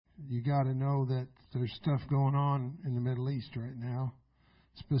you got to know that there's stuff going on in the Middle East right now,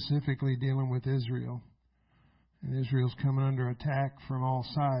 specifically dealing with Israel. And Israel's coming under attack from all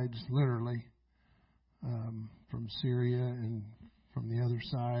sides, literally, from Syria and from the other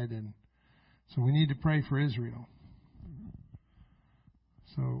side. And so we need to pray for Israel.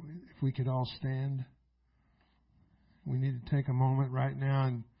 So if we could all stand, we need to take a moment right now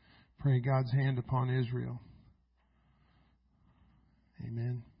and pray God's hand upon Israel.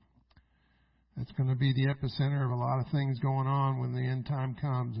 Amen. That's going to be the epicenter of a lot of things going on when the end time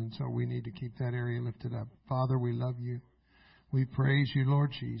comes, and so we need to keep that area lifted up. Father, we love you. We praise you,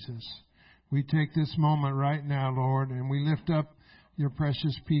 Lord Jesus. We take this moment right now, Lord, and we lift up your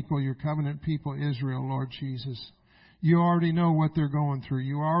precious people, your covenant people, Israel, Lord Jesus. You already know what they're going through.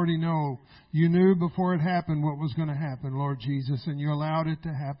 You already know. You knew before it happened what was going to happen, Lord Jesus, and you allowed it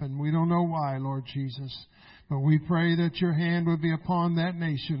to happen. We don't know why, Lord Jesus. But we pray that your hand would be upon that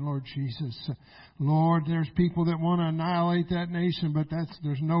nation, Lord Jesus. Lord, there's people that want to annihilate that nation, but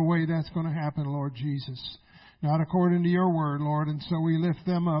there's no way that's going to happen, Lord Jesus. Not according to your word, Lord. And so we lift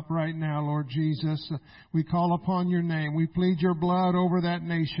them up right now, Lord Jesus. We call upon your name. We plead your blood over that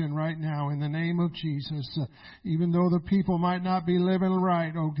nation right now in the name of Jesus. Even though the people might not be living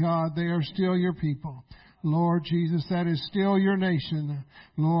right, oh God, they are still your people. Lord Jesus, that is still your nation.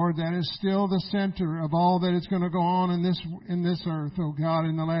 Lord, that is still the center of all that is going to go on in this earth, oh God,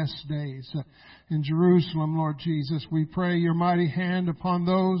 in the last days. In Jerusalem, Lord Jesus, we pray your mighty hand upon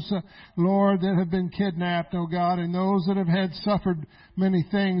those, Lord, that have been kidnapped, oh God, and those that have had suffered many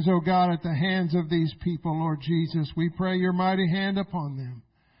things, oh God, at the hands of these people, Lord Jesus. We pray your mighty hand upon them.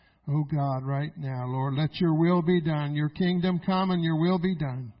 Oh God, right now, Lord, let your will be done. Your kingdom come and your will be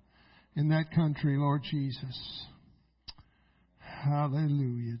done in that country, Lord Jesus.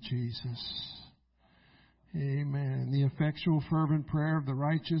 Hallelujah, Jesus. Amen. The effectual fervent prayer of the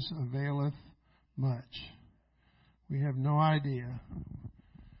righteous availeth much. We have no idea.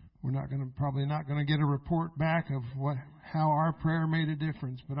 We're probably not going to get a report back of how our prayer made a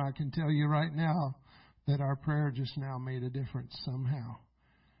difference, but I can tell you right now that our prayer just now made a difference somehow.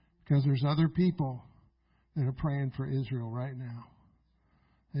 Because there's other people that are praying for Israel right now.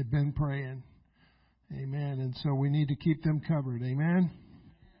 They've been praying. Amen. And so we need to keep them covered. Amen.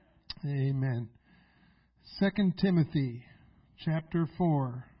 Amen. 2 Timothy chapter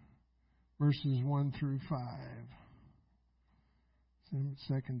 4, verses 1 through 5.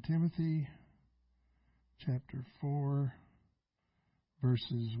 2 Timothy chapter 4,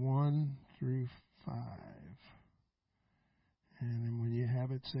 verses 1 through 5. And then when you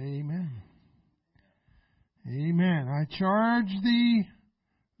have it, say amen. Amen. I charge thee,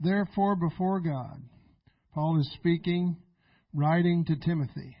 therefore, before God. Paul is speaking, writing to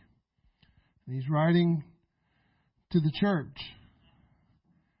Timothy. He's writing to the church.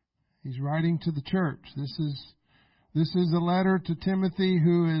 He's writing to the church. This is a letter to Timothy,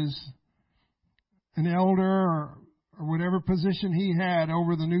 who is an elder or whatever position he had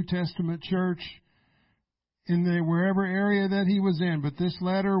over the New Testament church in wherever area that he was in. But this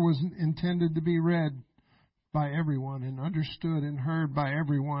letter was intended to be read by everyone and understood and heard by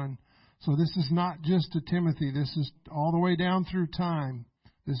everyone. So this is not just to Timothy. This is all the way down through time.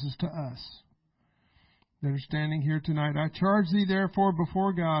 This is to us that are standing here tonight. I charge thee therefore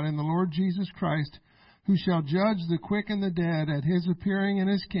before God and the Lord Jesus Christ, who shall judge the quick and the dead at his appearing in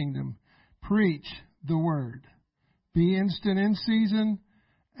his kingdom. Preach the word. Be instant in season,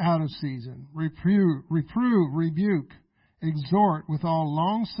 out of season. Reprove, rebuke, exhort with all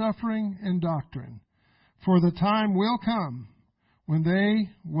long-suffering and doctrine. For the time will come when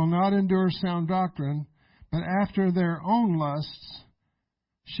they will not endure sound doctrine, but after their own lusts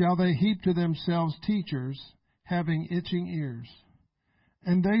shall they heap to themselves teachers, having itching ears.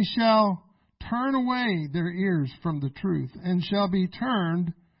 And they shall turn away their ears from the truth, and shall be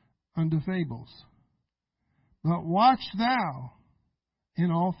turned unto fables. But watch thou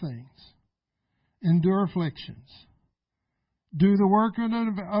in all things, endure afflictions, do the work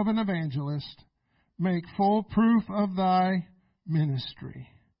of an evangelist, make full proof of thy ministry.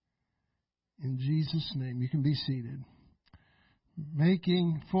 In Jesus' name, you can be seated.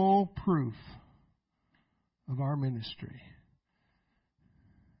 Making full proof of our ministry.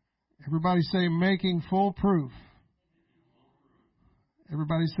 Everybody say, making full proof.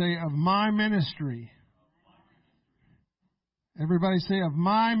 Everybody say, of my ministry. Everybody say, of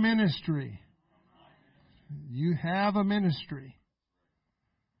my ministry. You have a ministry.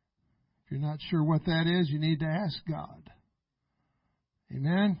 If you're not sure what that is, you need to ask God.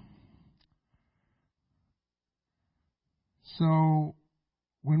 Amen? So,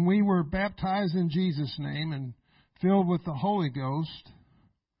 when we were baptized in Jesus' name and filled with the Holy Ghost,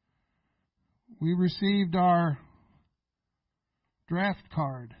 we received our draft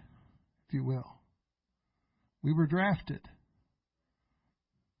card, if you will. We were drafted.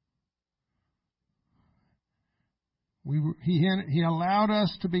 He allowed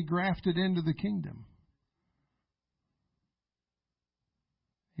us to be grafted into the kingdom.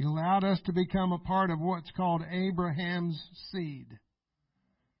 He allowed us to become a part of what's called Abraham's seed.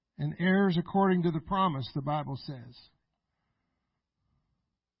 And heirs according to the promise, the Bible says.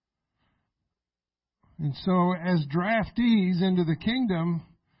 And so, as draftees into the kingdom,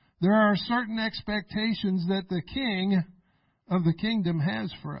 there are certain expectations that the King of the kingdom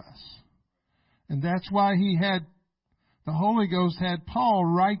has for us. And that's why the Holy Ghost had Paul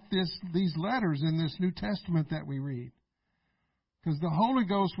write these letters in this New Testament that we read. Because the Holy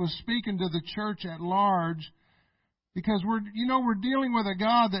Ghost was speaking to the church at large. Because we're dealing with a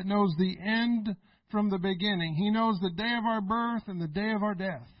God that knows the end from the beginning. He knows the day of our birth and the day of our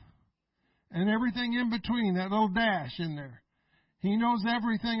death. And everything in between, that little dash in there. He knows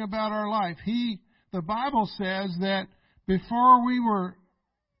everything about our life. The Bible says that before we were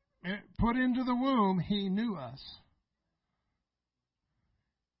put into the womb, He knew us.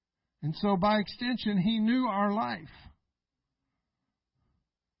 And so by extension, He knew our life.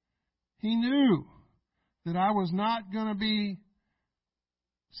 He knew that I was not going to be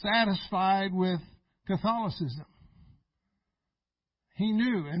satisfied with Catholicism. He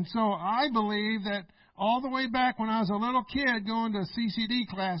knew. And so I believe that all the way back when I was a little kid going to CCD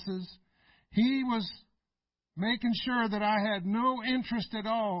classes, He was making sure that I had no interest at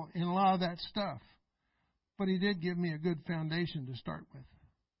all in a lot of that stuff. But He did give me a good foundation to start with.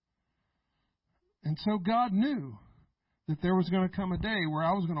 And so God knew that there was going to come a day where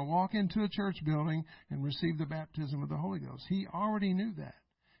I was going to walk into a church building and receive the baptism of the Holy Ghost. He already knew that.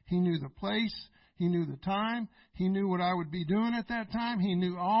 He knew the place. He knew the time. He knew what I would be doing at that time. He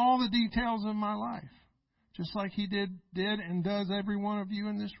knew all the details of my life, just like He did and does every one of you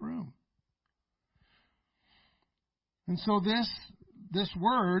in this room. And so this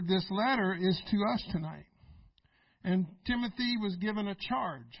word, this letter, is to us tonight. And Timothy was given a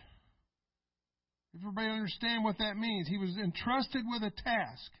charge. Everybody understand what that means? He was entrusted with a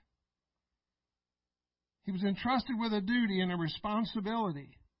task. He was entrusted with a duty and a responsibility.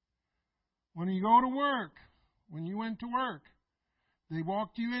 When you go to work, when you went to work, they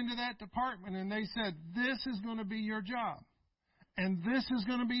walked you into that department and they said, this is going to be your job. And this is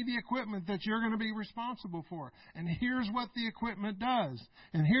going to be the equipment that you're going to be responsible for. And here's what the equipment does.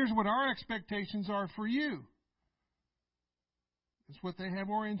 And here's what our expectations are for you. It's what they have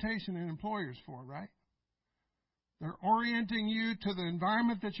orientation and employers for, right? They're orienting you to the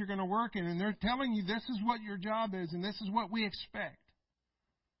environment that you're going to work in, and they're telling you this is what your job is, and this is what we expect.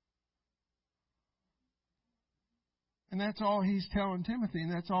 And that's all he's telling Timothy,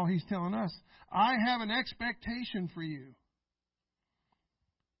 and that's all he's telling us. I have an expectation for you.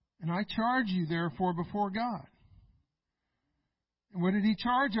 And I charge you, therefore, before God. And what did he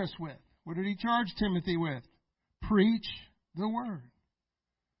charge us with? What did he charge Timothy with? Preach the word.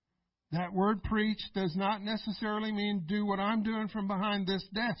 That word preach does not necessarily mean do what I'm doing from behind this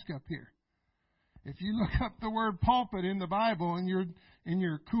desk up here. If you look up the word pulpit in the Bible in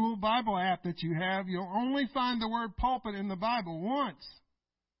your cool Bible app that you have, you'll only find the word pulpit in the Bible once.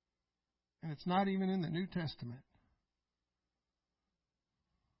 And it's not even in the New Testament.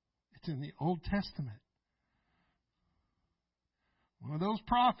 It's in the Old Testament. One of those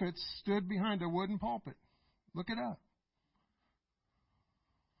prophets stood behind a wooden pulpit. Look it up.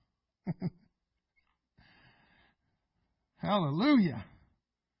 Hallelujah.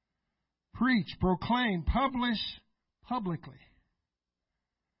 Preach, proclaim, publish publicly.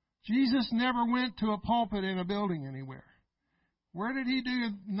 Jesus never went to a pulpit in a building anywhere. Where did he do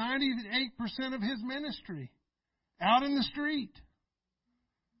 98% of his ministry? Out in the street.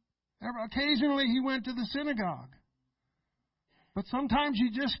 Occasionally he went to the synagogue. But sometimes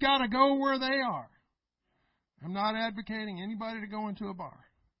you just got to go where they are. I'm not advocating anybody to go into a bar.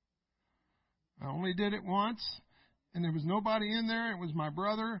 I only did it once, and there was nobody in there. It was my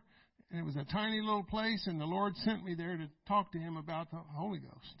brother, and it was a tiny little place, and the Lord sent me there to talk to him about the Holy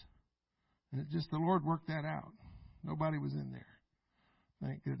Ghost. And the Lord worked that out. Nobody was in there.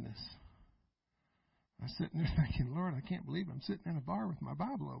 Thank goodness. I was sitting there thinking, Lord, I can't believe I'm sitting in a bar with my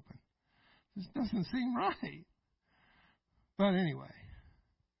Bible open. This doesn't seem right. But anyway,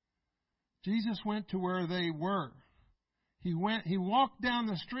 Jesus went to where they were. He walked down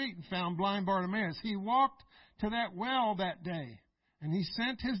the street and found blind Bartimaeus. He walked to that well that day. And he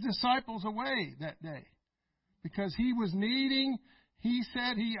sent his disciples away that day. Because he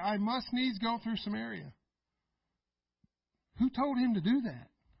said, I must needs go through Samaria. Who told him to do that?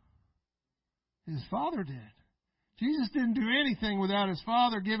 His Father did. Jesus didn't do anything without His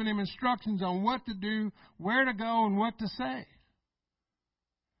Father giving Him instructions on what to do, where to go, and what to say.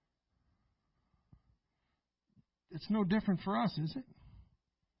 It's no different for us, is it?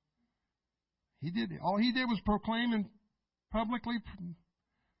 All He did was proclaim and publicly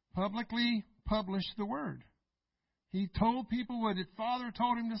publish the Word. He told people what His Father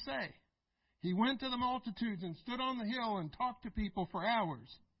told Him to say. He went to the multitudes and stood on the hill and talked to people for hours.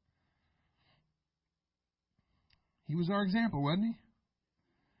 He was our example, wasn't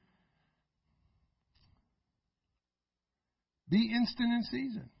He? Be instant in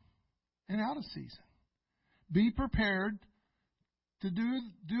season and out of season. Be prepared to do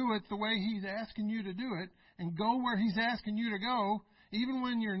it the way He's asking you to do it, and go where He's asking you to go, even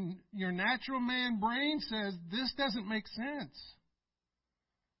when your natural man brain says, this doesn't make sense.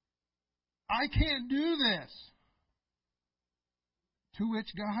 I can't do this. To which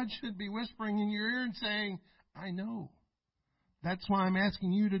God should be whispering in your ear and saying, I know. That's why I'm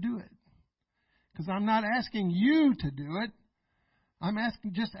asking you to do it. Because I'm not asking you to do it. I'm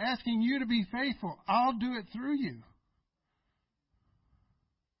just asking you to be faithful. I'll do it through you.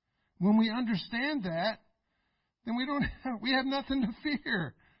 When we understand that, then we have nothing to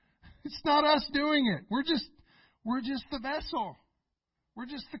fear. It's not us doing it. We're just the vessel. We're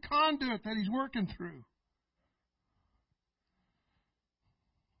just the conduit that He's working through.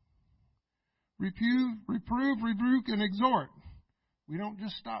 Reprove, rebuke, and exhort. We don't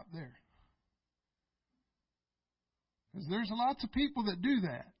just stop there. Because there's lots of people that do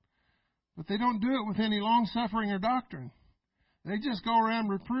that. But they don't do it with any long-suffering or doctrine. They just go around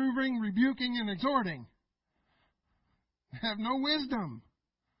reproving, rebuking, and exhorting. They have no wisdom.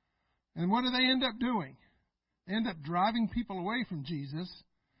 And what do they end up doing? They end up driving people away from Jesus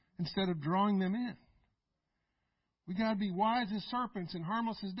instead of drawing them in. We got to be wise as serpents and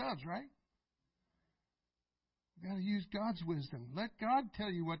harmless as doves, right? We got to use God's wisdom. Let God tell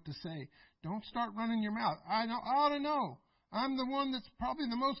you what to say. Don't start running your mouth. I ought to know. I'm the one that's probably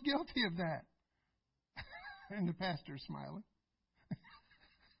the most guilty of that. And the pastor's smiling.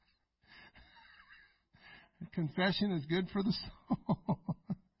 Confession is good for the soul.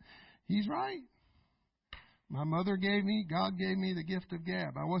 He's right. My mother God gave me the gift of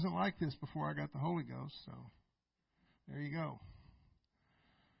gab. I wasn't like this before I got the Holy Ghost, so there you go.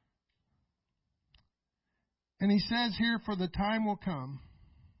 And He says here, for the time will come,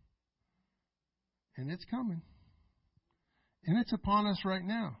 and it's coming, and it's upon us right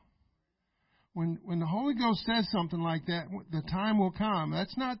now. When the Holy Ghost says something like that, the time will come,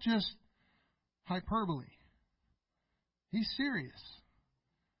 that's not just hyperbole. He's serious.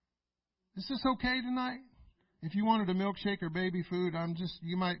 Is this okay tonight? If you wanted a milkshake or baby food,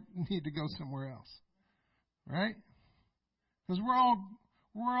 you might need to go somewhere else. Right? Because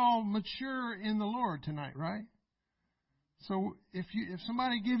we're all mature in the Lord tonight, right? So if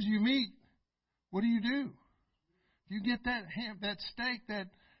somebody gives you meat, what do? If you get that ham, that steak,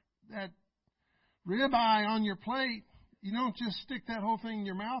 that ribeye on your plate, you don't just stick that whole thing in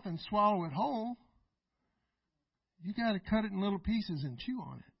your mouth and swallow it whole. You got to cut it in little pieces and chew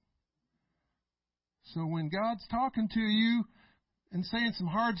on it. So when God's talking to you and saying some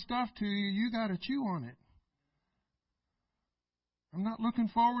hard stuff to you, you got to chew on it. I'm not looking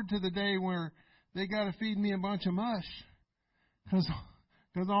forward to the day where they got to feed me a bunch of mush because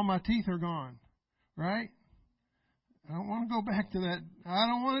all my teeth are gone, right? I don't want to go back to that. I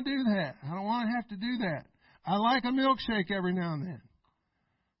don't want to do that. I don't want to have to do that. I like a milkshake every now and then.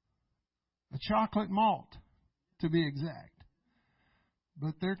 A chocolate malt, to be exact.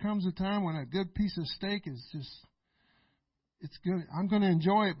 But there comes a time when a good piece of steak is it's good. I'm going to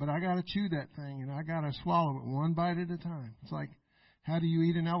enjoy it, but I got to chew that thing and I got to swallow it one bite at a time. It's like, how do you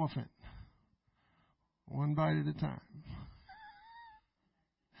eat an elephant? One bite at a time.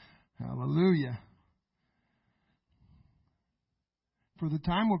 Hallelujah. For the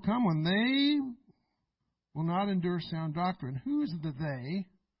time will come when they will not endure sound doctrine. Who is the they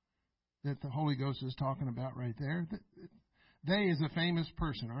that the Holy Ghost is talking about right there? They is a famous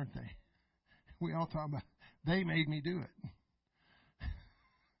person, aren't they? We all talk about, they made me do it.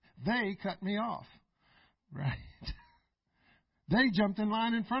 They cut me off. Right? They jumped in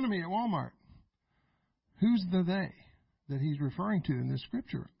line in front of me at Walmart. Who's the they that he's referring to in this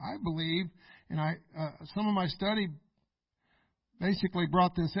scripture? I believe, and some of my study basically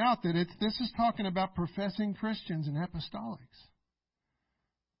brought this out, that this is talking about professing Christians and apostolics.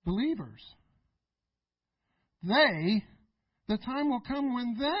 Believers. The time will come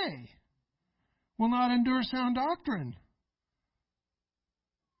when they will not endure sound doctrine.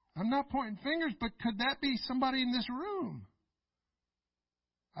 I'm not pointing fingers, but could that be somebody in this room?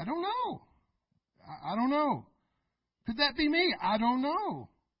 I don't know. I don't know. Could that be me? I don't know.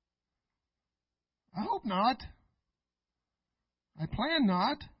 I hope not. I plan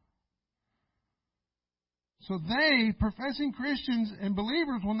not. So they, professing Christians and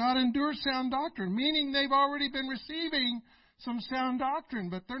believers, will not endure sound doctrine, meaning they've already been receiving some sound doctrine,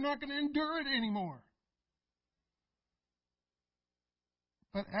 but they're not going to endure it anymore.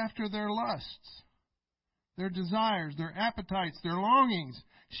 But after their lusts, their desires, their appetites, their longings,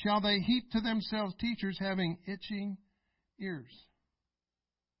 shall they heap to themselves teachers having itching ears.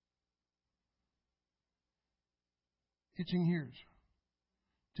 Itching ears.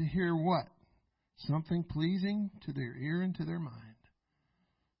 To hear what? Something pleasing to their ear and to their mind.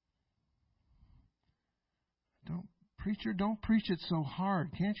 Preacher, don't preach it so hard.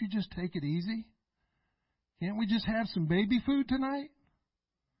 Can't you just take it easy? Can't we just have some baby food tonight?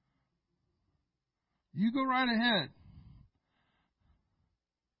 You go right ahead.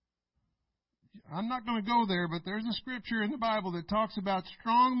 I'm not going to go there, but there's a scripture in the Bible that talks about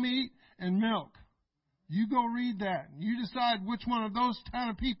strong meat and milk. You go read that. You decide which one of those kind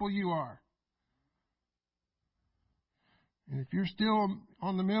of people you are. And if you're still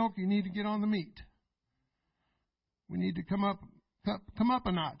on the milk, you need to get on the meat. We need to come up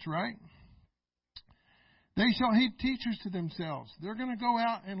a notch, right? They shall heap teachers to themselves. They're going to go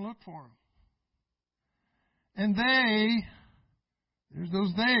out and look for them. And there's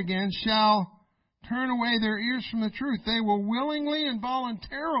those they again, shall turn away their ears from the truth. They will willingly and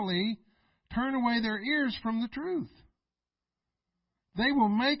voluntarily turn away their ears from the truth. They will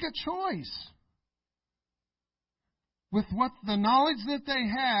make a choice. With what the knowledge that they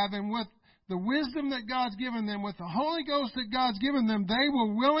have and with the wisdom that God's given them, with the Holy Ghost that God's given them, they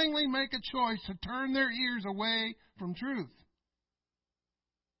will willingly make a choice to turn their ears away from truth.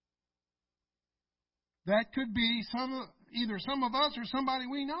 That could be either some of us or somebody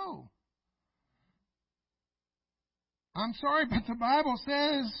we know. I'm sorry, but the Bible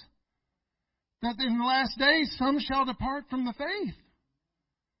says that in the last days some shall depart from the faith,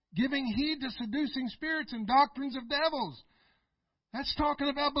 giving heed to seducing spirits and doctrines of devils. That's talking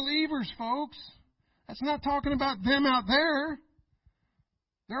about believers, folks. That's not talking about them out there.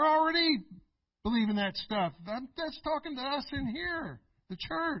 They're already believing that stuff. That's talking to us in here, the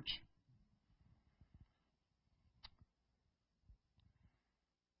church.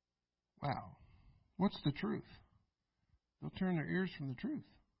 Wow. What's the truth? They'll turn their ears from the truth.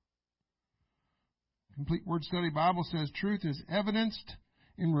 Complete Word Study Bible says truth is evidenced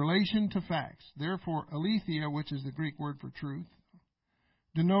in relation to facts. Therefore, aletheia, which is the Greek word for truth,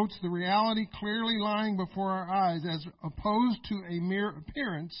 denotes the reality clearly lying before our eyes as opposed to a mere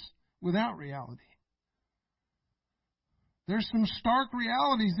appearance without reality. There's some stark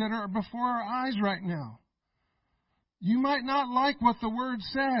realities that are before our eyes right now. You might not like what the Word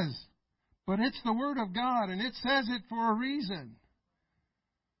says, but it's the Word of God, and it says it for a reason.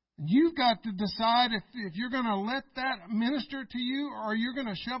 You've got to decide if you're going to let that minister to you or you're going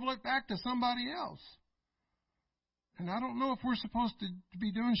to shovel it back to somebody else. And I don't know if we're supposed to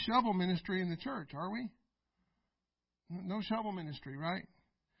be doing shovel ministry in the church, are we? No shovel ministry, right?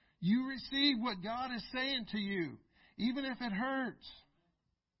 You receive what God is saying to you, even if it hurts.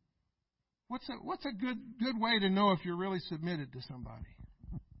 What's a good way to know if you're really submitted to somebody?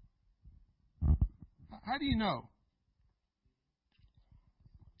 How do you know?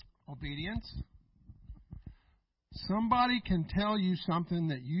 Obedience. Somebody can tell you something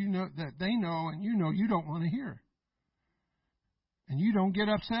that you know that they know and you don't want to hear. And you don't get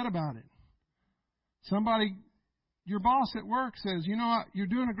upset about it. Somebody, your boss at work says, you know what, you're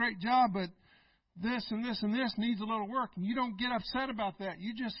doing a great job, but this and this and this needs a little work. And you don't get upset about that.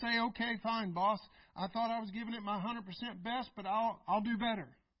 You just say, okay, fine, boss. I thought I was giving it my 100% best, but I'll do better.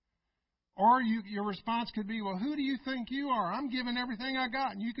 Or your response could be, well, who do you think you are? I'm giving everything I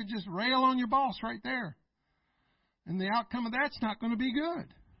got. And you could just rail on your boss right there. And the outcome of that's not going to be good.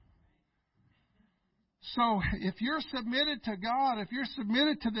 So if you're submitted to God, if you're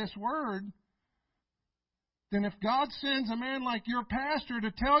submitted to this Word, then if God sends a man like your pastor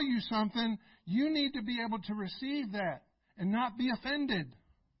to tell you something, you need to be able to receive that and not be offended.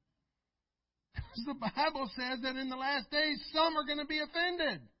 Because the Bible says that in the last days, some are going to be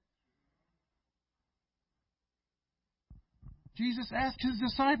offended. Jesus asked His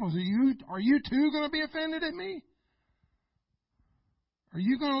disciples, are you too going to be offended at me? Are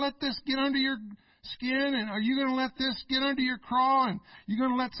you going to let this get under your skin? And are you going to let this get under your craw? And you're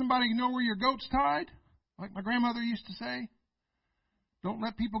going to let somebody know where your goat's tied? Like my grandmother used to say. Don't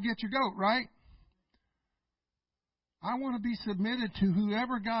let people get your goat, right? I want to be submitted to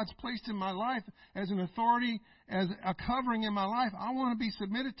whoever God's placed in my life as an authority, as a covering in my life. I want to be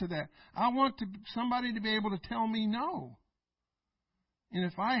submitted to that. I want somebody to be able to tell me no. And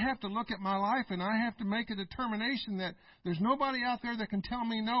if I have to look at my life and I have to make a determination that there's nobody out there that can tell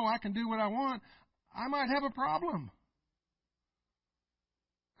me no, I can do what I want, I might have a problem.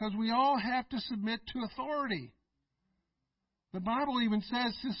 Because we all have to submit to authority. The Bible even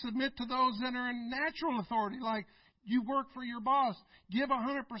says to submit to those that are in natural authority, like you work for your boss. Give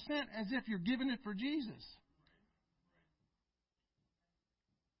 100% as if you're giving it for Jesus.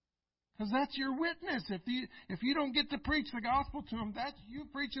 Because that's your witness. If you don't get to preach the gospel to them, that's you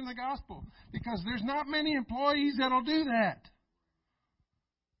preaching the gospel. Because there's not many employees that'll do that.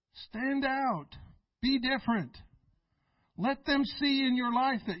 Stand out. Be different. Let them see in your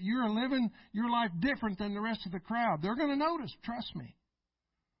life that you're living your life different than the rest of the crowd. They're going to notice, trust me.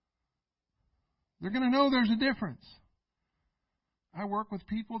 They're going to know there's a difference. I work with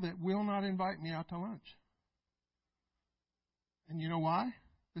people that will not invite me out to lunch. And you know why?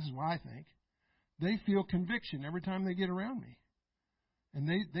 This is why I think. They feel conviction every time they get around me. And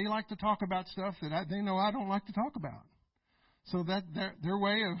they like to talk about stuff that they know I don't like to talk about. So that their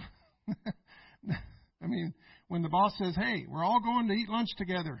way of... I mean, when the boss says, hey, we're all going to eat lunch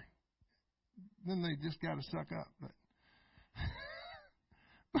together, then they just got to suck up.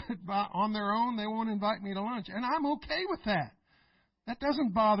 But on their own, they won't invite me to lunch. And I'm okay with that. That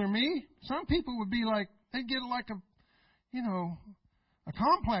doesn't bother me. Some people would be like, they'd get like a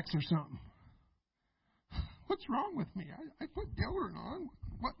complex or something. What's wrong with me? I put deodorant on.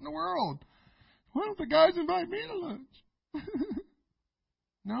 What in the world? Why don't the guys invite me to lunch?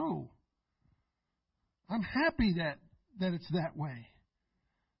 No. I'm happy that it's that way.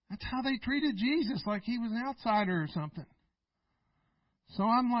 That's how they treated Jesus, like he was an outsider or something. So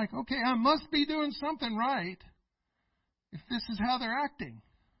I'm like, okay, I must be doing something right if this is how they're acting.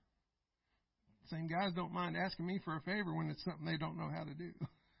 Same guys don't mind asking me for a favor when it's something they don't know how to do.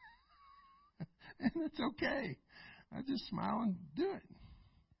 And it's okay. I just smile and do it.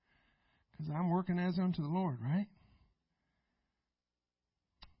 Because I'm working as unto the Lord, right?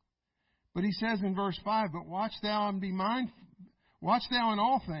 But he says in verse 5, but watch thou and be mindful. Watch thou in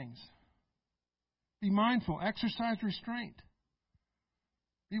all things. Be mindful. Exercise restraint.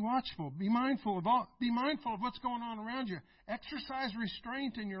 Be watchful. Be mindful of what's going on around you. Exercise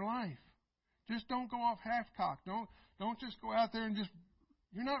restraint in your life. Just don't go off half-cocked. Don't just go out there and just...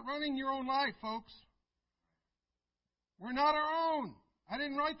 You're not running your own life, folks. We're not our own. I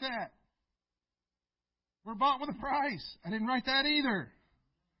didn't write that. We're bought with a price. I didn't write that either.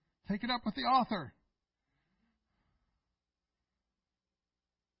 Take it up with the author.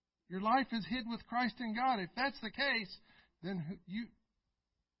 Your life is hid with Christ in God. If that's the case, then you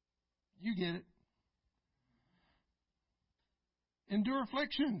get it. Endure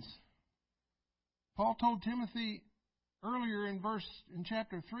afflictions. Paul told Timothy earlier in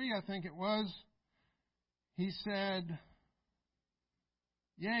chapter 3, I think it was, he said,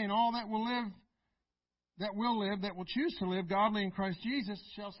 yea, and all that will choose to live godly in Christ Jesus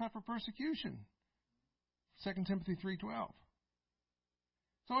shall suffer persecution. 2 Timothy 3:12.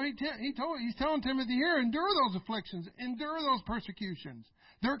 So he's telling Timothy here, endure those afflictions, endure those persecutions.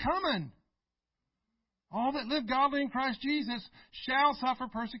 They're coming. All that live godly in Christ Jesus shall suffer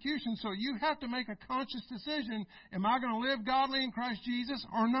persecution. So you have to make a conscious decision, am I going to live godly in Christ Jesus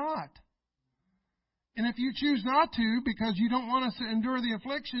or not? And if you choose not to because you don't want us to endure the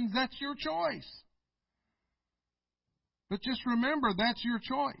afflictions, that's your choice. But just remember, that's your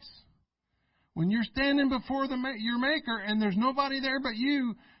choice. When you're standing before your Maker and there's nobody there but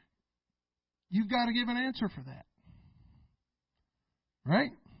you, you've got to give an answer for that.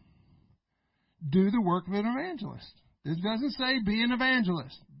 Right? Do the work of an evangelist. This doesn't say be an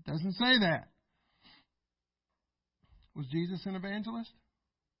evangelist. It doesn't say that. Was Jesus an evangelist?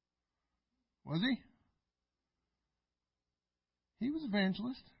 Was he? He was an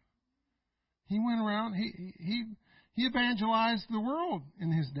evangelist. He went around, he evangelized the world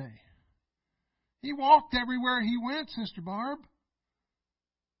in his day. He walked everywhere he went, Sister Barb.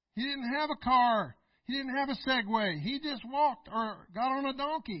 He didn't have a car. He didn't have a Segway. He just walked or got on a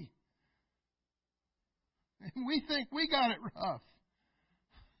donkey. And we think we got it rough.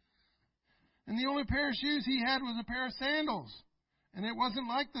 And the only pair of shoes he had was a pair of sandals. And it wasn't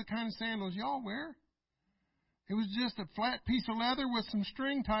like the kind of sandals y'all wear. It was just a flat piece of leather with some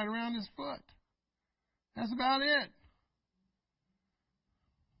string tied around his foot. That's about it.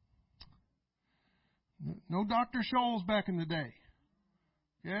 No Dr. Scholl's back in the day.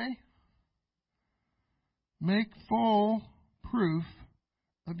 Okay? Make full proof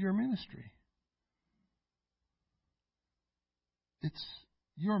of your ministry. it's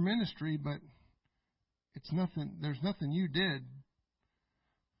your ministry, but it's nothing. There's nothing you did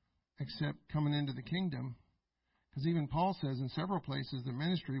except coming into the kingdom. Because even Paul says in several places the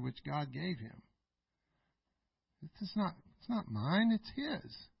ministry which God gave him. It's not mine, it's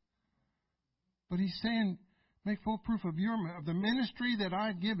his. But he's saying, make full proof of the ministry that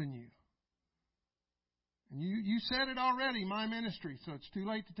I've given you. And you said it already, my ministry, so it's too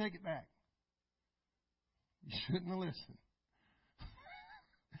late to take it back. You shouldn't have listened.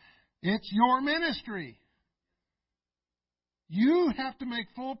 It's your ministry. You have to make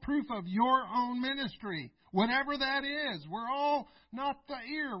full proof of your own ministry, whatever that is. We're all not the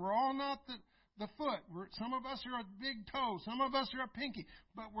ear. We're all not the foot. Some of us are a big toe. Some of us are a pinky.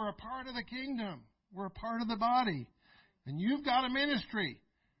 But we're a part of the kingdom. We're a part of the body. And you've got a ministry.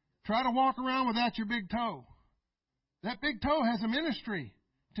 Try to walk around without your big toe. That big toe has a ministry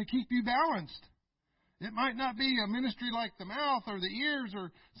to keep you balanced. It might not be a ministry like the mouth or the ears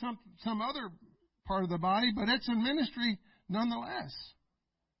or some other part of the body, but it's a ministry nonetheless.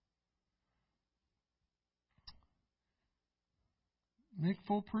 Make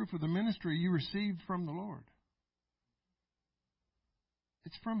full proof of the ministry you received from the Lord.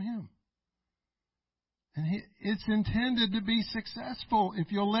 It's from Him. And it's intended to be successful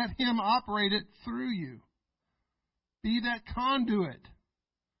if you'll let Him operate it through you. Be that conduit.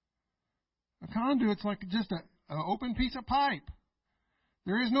 A conduit's like just an open piece of pipe.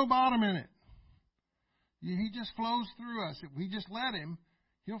 There is no bottom in it. He just flows through us. If we just let Him,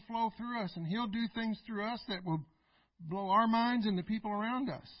 He'll flow through us, and He'll do things through us that will blow our minds and the people around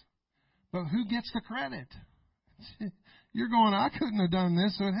us. But who gets the credit? You're going, I couldn't have done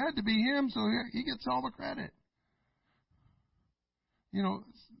this, so it had to be Him, so He gets all the credit. You know,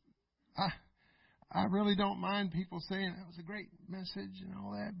 I really don't mind people saying that was a great message and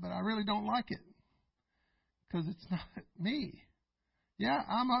all that, but I really don't like it because it's not me. Yeah,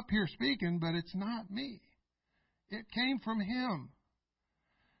 I'm up here speaking, but it's not me. It came from Him.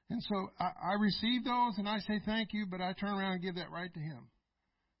 And so I receive those and I say thank you, but I turn around and give that right to Him.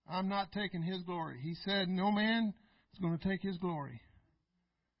 I'm not taking His glory. He said no man is going to take His glory.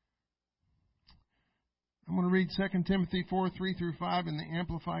 I'm going to read 2 Timothy 4:3-5 in the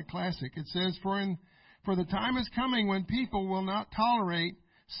Amplified Classic. It says, For the time is coming when people will not tolerate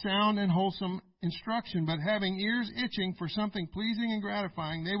sound and wholesome instruction, but having ears itching for something pleasing and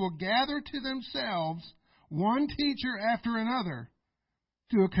gratifying, they will gather to themselves one teacher after another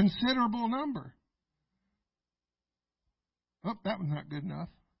to a considerable number. Oh, that was not good enough.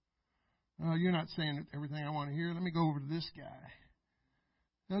 Oh, you're not saying everything I want to hear. Let me go over to this guy.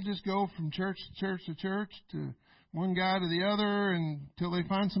 They'll just go from church to church to church to one guy to the other until they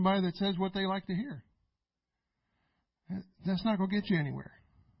find somebody that says what they like to hear. That's not going to get you anywhere.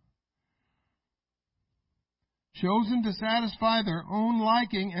 Chosen to satisfy their own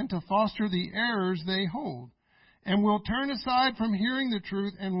liking and to foster the errors they hold, and will turn aside from hearing the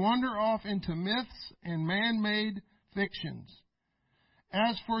truth and wander off into myths and man-made fictions.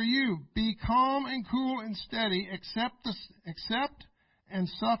 As for you, be calm and cool and steady, accept and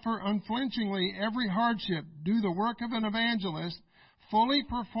suffer unflinchingly every hardship. Do the work of an evangelist. Fully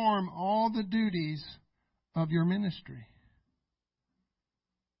perform all the duties of your ministry.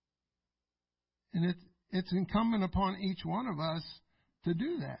 And it's incumbent upon each one of us to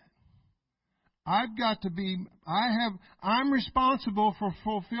do that. I'm responsible for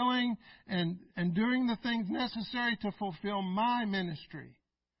fulfilling and doing the things necessary to fulfill my ministry,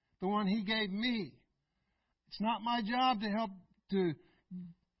 the one He gave me. It's not my job to help to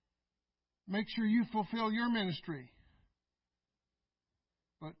make sure you fulfill your ministry.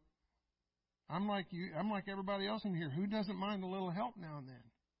 But I'm like you. I'm like everybody else in here. Who doesn't mind a little help now and then?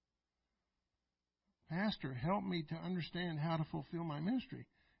 Pastor, help me to understand how to fulfill my ministry.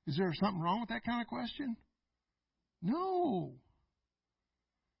 Is there something wrong with that kind of question? No.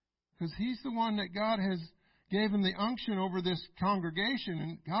 Because He's the one that God has given the unction over this congregation,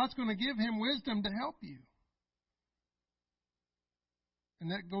 and God's going to give him wisdom to help you.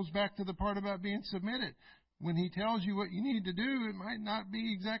 And that goes back to the part about being submitted. When He tells you what you need to do, it might not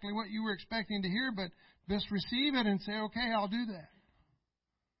be exactly what you were expecting to hear, but just receive it and say, okay, I'll do that.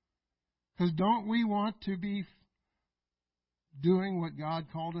 Because don't we want to be doing what God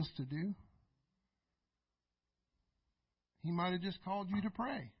called us to do? He might have just called you to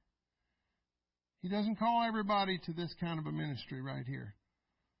pray. He doesn't call everybody to this kind of a ministry right here.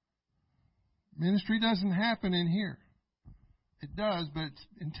 Ministry doesn't happen in here. It does, but it's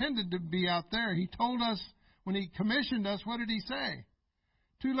intended to be out there. He told us when He commissioned us, what did He say?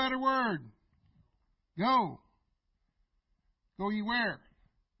 2-letter word. Go. Go ye where?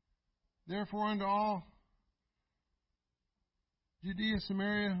 Therefore unto all Judea,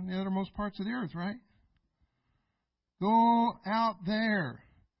 Samaria, and the uttermost parts of the earth, right? Go out there.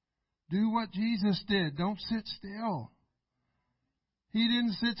 Do what Jesus did. Don't sit still. He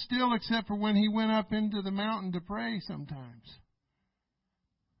didn't sit still except for when He went up into the mountain to pray sometimes.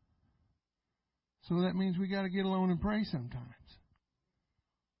 So that means we got to get alone and pray sometimes.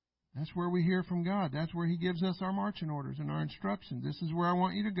 That's where we hear from God. That's where He gives us our marching orders and our instructions. This is where I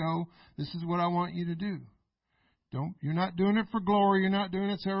want you to go. This is what I want you to do. You're not doing it for glory. You're not doing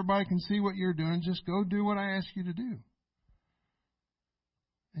it so everybody can see what you're doing. Just go do what I ask you to do.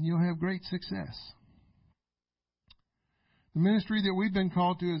 And you'll have great success. The ministry that we've been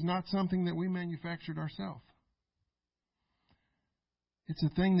called to is not something that we manufactured ourselves. It's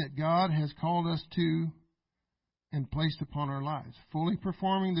a thing that God has called us to and placed upon our lives. Fully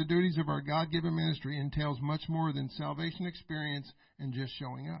performing the duties of our God-given ministry entails much more than salvation experience and just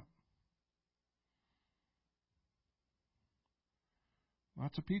showing up.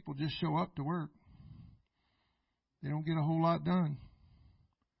 Lots of people just show up to work. They don't get a whole lot done.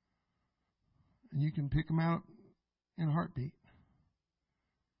 And you can pick them out in a heartbeat.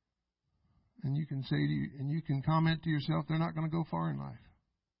 And you can say to you, and you can comment to yourself, they're not going to go far in life.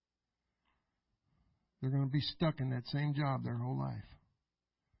 They're going to be stuck in that same job their whole life.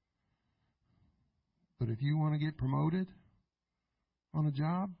 But if you want to get promoted on a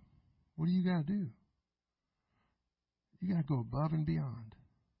job, what do you got to do? You got to go above and beyond.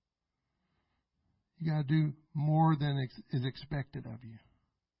 You got to do more than is expected of you.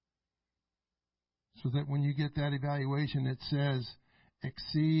 So that when you get that evaluation, it says,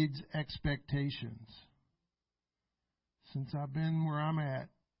 exceeds expectations. Since I've been where I'm at,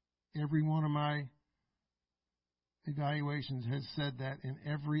 every one of my evaluations has said that in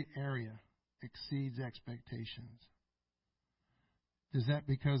every area, exceeds expectations. Is that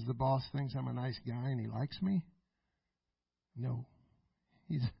because the boss thinks I'm a nice guy and he likes me? No.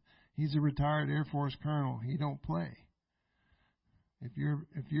 He's a retired Air Force colonel. He don't play. If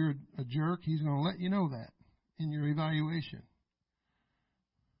you're a jerk, he's going to let you know that in your evaluation.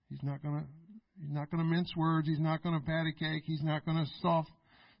 He's not going to mince words. He's not going to patty cake. He's not going to soft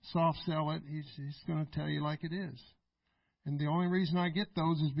sell it. He's going to tell you like it is. And the only reason I get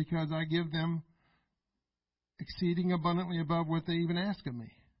those is because I give them exceeding abundantly above what they even ask of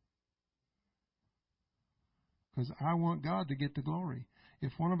me. Because I want God to get the glory.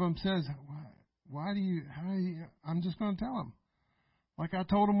 If one of them says, how do you, I'm just going to tell them. Like I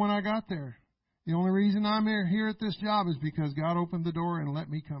told them when I got there. The only reason I'm here at this job is because God opened the door and let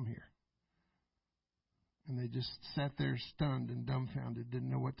me come here. And they just sat there stunned and dumbfounded,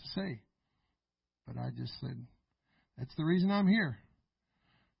 didn't know what to say. But I just said, that's the reason I'm here.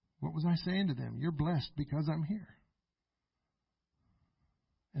 What was I saying to them? You're blessed because I'm here.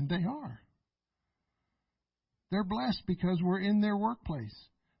 And they are. They're blessed because we're in their workplace.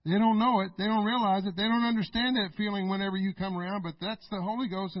 They don't know it. They don't realize it. They don't understand that feeling whenever you come around, but that's the Holy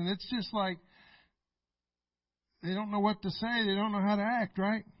Ghost, and it's just like they don't know what to say. They don't know how to act,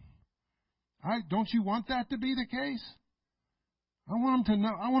 right? Don't you want that to be the case? I want them to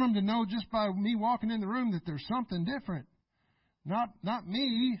know. I want them to know just by me walking in the room that there's something different. Not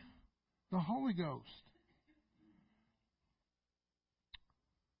me, the Holy Ghost.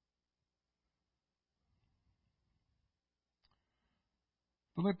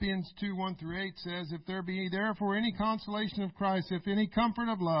 Philippians 2:1-8 says, if there be therefore any consolation of Christ, if any comfort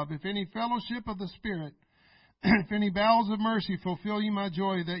of love, if any fellowship of the Spirit, if any bowels of mercy, fulfill ye my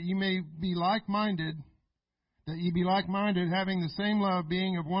joy, that ye may be like-minded, having the same love,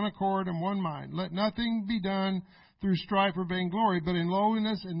 being of one accord and one mind. Let nothing be done through strife or vainglory, but in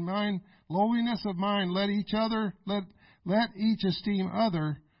lowliness of mind, let each esteem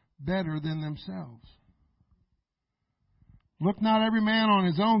other better than themselves. Look not every man on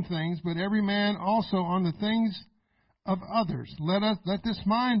his own things, but every man also on the things of others. Let this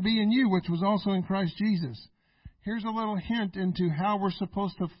mind be in you, which was also in Christ Jesus. Here's a little hint into how we're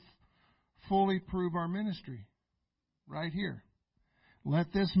supposed to fully prove our ministry. Right here.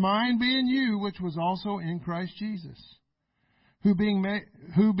 Let this mind be in you, which was also in Christ Jesus. Who being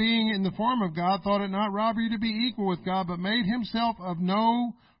in the form of God, thought it not robbery to be equal with God, but made himself of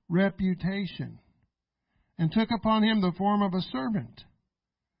no reputation, and took upon him the form of a servant,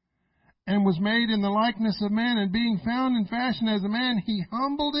 and was made in the likeness of man, and being found in fashion as a man, he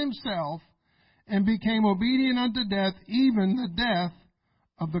humbled himself, and became obedient unto death, even the death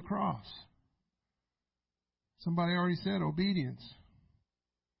of the cross. Somebody already said obedience.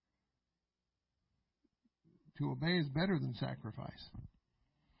 To obey is better than sacrifice.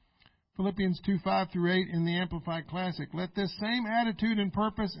 Philippians 2:5-8 in the Amplified Classic. Let this same attitude and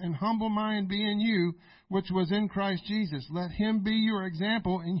purpose and humble mind be in you, which was in Christ Jesus. Let him be your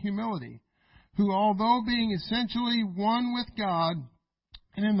example in humility, who, although being essentially one with God,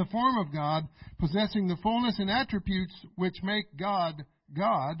 and in the form of God, possessing the fullness and attributes which make God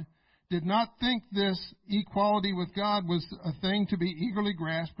God, did not think this equality with God was a thing to be eagerly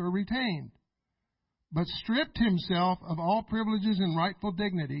grasped or retained, but stripped himself of all privileges and rightful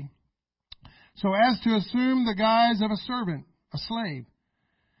dignity, so as to assume the guise of a servant, a slave,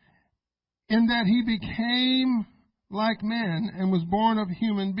 in that he became like men and was born of a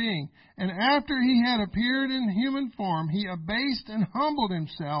human being. And after he had appeared in human form, he abased and humbled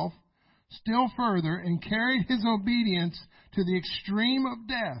himself still further and carried his obedience to the extreme of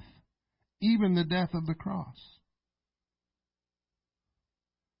death, even the death of the cross.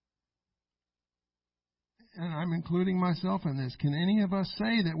 And I'm including myself in this. Can any of us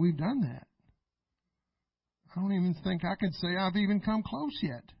say that we've done that? I don't even think I could say I've even come close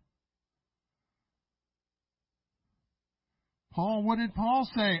yet. Paul, what did Paul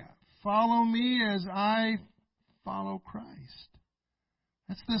say? Follow me as I follow Christ.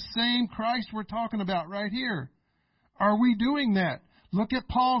 That's the same Christ we're talking about right here. Are we doing that? Look at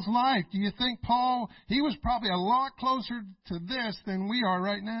Paul's life. Do you think Paul, he was probably a lot closer to this than we are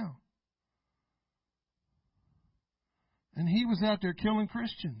right now? And he was out there killing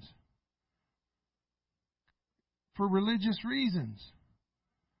Christians for religious reasons,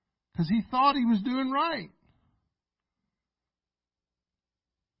 because he thought he was doing right.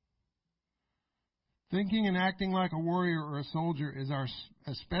 Thinking and acting like a warrior or a soldier is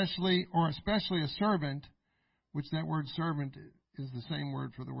especially a servant, which that word servant is the same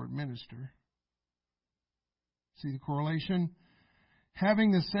word for the word minister. See the correlation?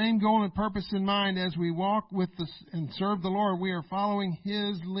 Having the same goal and purpose in mind as we walk with and serve the Lord, we are following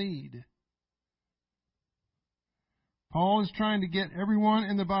His lead. Paul is trying to get everyone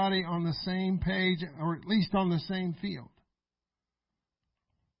in the body on the same page, or at least on the same field.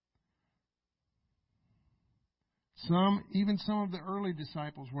 Even some of the early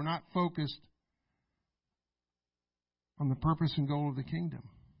disciples were not focused on the purpose and goal of the kingdom.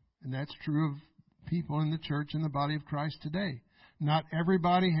 And that's true of people in the church and the body of Christ today. Not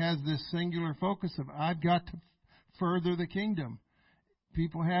everybody has this singular focus of, I've got to further the kingdom.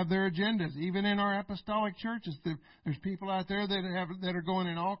 People have their agendas. Even in our apostolic churches, there's people out there that are going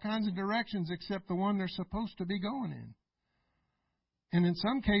in all kinds of directions except the one they're supposed to be going in. And in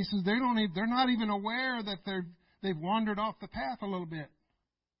some cases, they're not even aware that they've wandered off the path a little bit.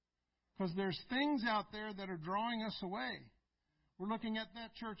 Because there's things out there that are drawing us away. We're looking at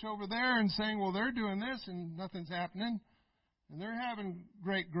that church over there and saying, well, they're doing this and nothing's happening. And they're having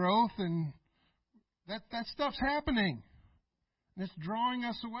great growth and that stuff's happening. And it's drawing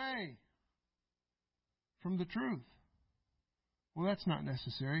us away from the truth. Well, that's not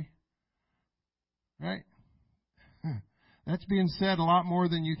necessary. Right? That's being said a lot more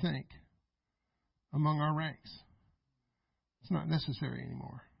than you think among our ranks. It's not necessary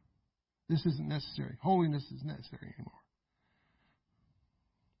anymore. This isn't necessary. Holiness is necessary anymore.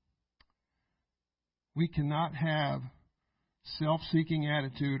 We cannot have self-seeking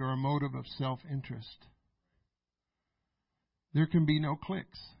attitude or a motive of self-interest. There can be no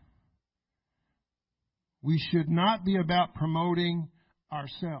cliques. We should not be about promoting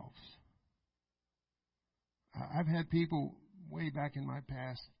ourselves. I've had people way back in my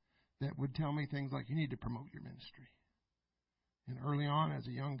past that would tell me things like, you need to promote your ministry. And early on, as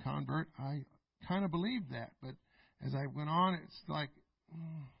a young convert, I kind of believed that. But as I went on, it's like,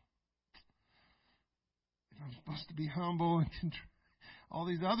 if I'm supposed to be humble and all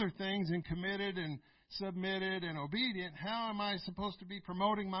these other things and committed and submitted and obedient, how am I supposed to be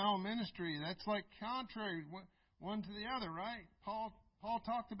promoting my own ministry? That's like contrary one to the other, right? Paul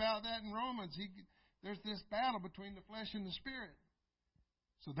talked about that in Romans. There's this battle between the flesh and the spirit.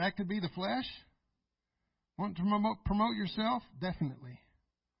 So that could be the flesh. Want to promote yourself? Definitely.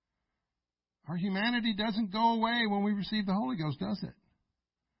 Our humanity doesn't go away when we receive the Holy Ghost, does it?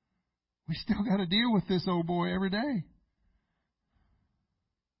 We still got to deal with this old boy every day.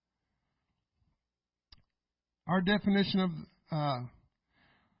 Our definition of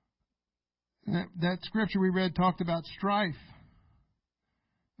that scripture we read talked about strife.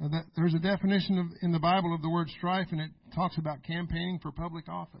 There's a definition in the Bible of the word strife, and it talks about campaigning for public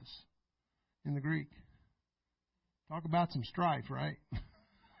office in the Greek. Talk about some strife, right?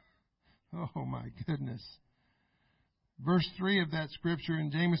 Oh, my goodness. Verse 3 of that scripture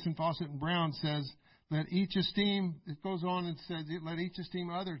in Jamieson, Fawcett, and Brown says, let each esteem, it goes on and says, let each esteem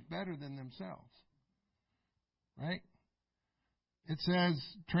others better than themselves. Right? It says,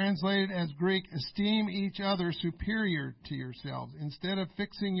 translated as Greek, esteem each other superior to yourselves. Instead of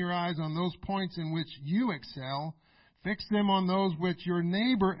fixing your eyes on those points in which you excel, fix them on those which your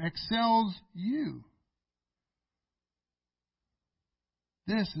neighbor excels you.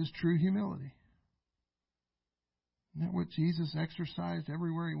 This is true humility. Isn't that what Jesus exercised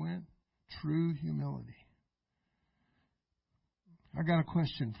everywhere he went? True humility. I got a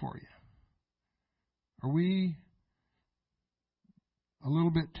question for you. Are we a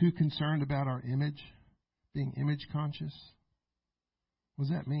little bit too concerned about our image, being image conscious? What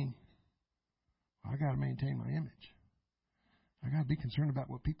does that mean? Well, I got to maintain my image. I got to be concerned about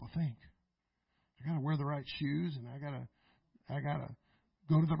what people think. I got to wear the right shoes, and I got to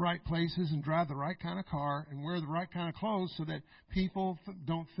go to the right places and drive the right kind of car and wear the right kind of clothes so that people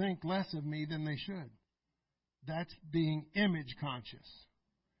don't think less of me than they should. That's being image conscious.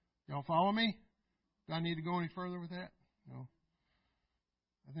 Y'all follow me? Do I need to go any further with that? No.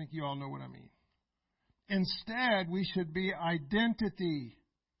 I think you all know what I mean. Instead, we should be identity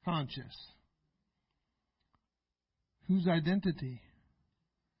conscious. Whose identity?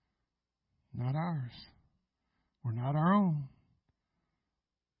 Not ours. We're not our own.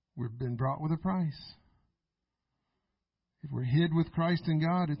 We've been brought with a price. If we're hid with Christ in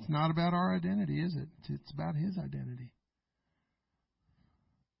God, it's not about our identity, is it? It's about His identity.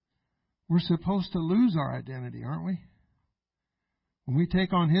 We're supposed to lose our identity, aren't we? When we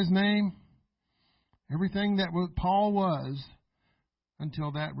take on His name, everything that Paul was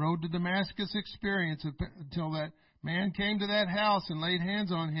until that road to Damascus experience, until that man came to that house and laid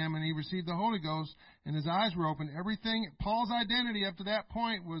hands on him and he received the Holy Ghost and his eyes were open, everything, Paul's identity up to that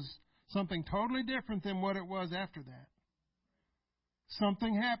point was something totally different than what it was after that.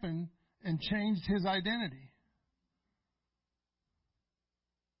 Something happened and changed his identity.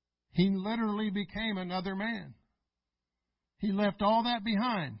 He literally became another man. He left all that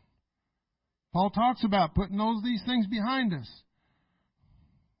behind. Paul talks about putting these things behind us.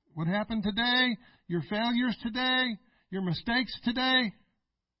 What happened today, your failures today, your mistakes today.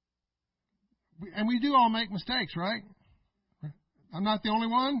 And we do all make mistakes, right? I'm not the only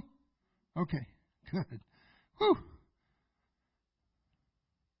one? Okay, good. Whew.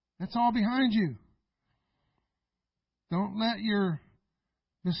 That's all behind you. Don't let your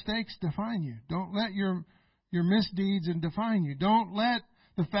mistakes define you. Don't let your misdeeds define you. Don't let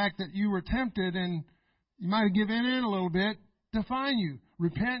the fact that you were tempted and you might have given in a little bit define you.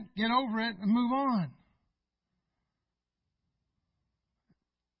 Repent, get over it, and move on.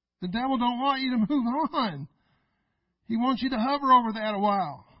 The devil don't want you to move on. He wants you to hover over that a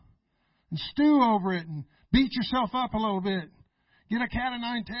while and stew over it and beat yourself up a little bit. Get a cat of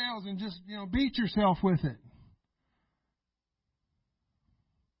nine tails and just, beat yourself with it.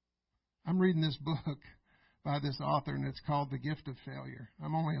 I'm reading this book by this author, and it's called The Gift of Failure.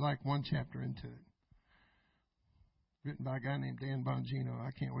 I'm only like one chapter into it. Written by a guy named Dan Bongino. I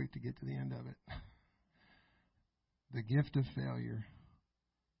can't wait to get to the end of it. The Gift of Failure.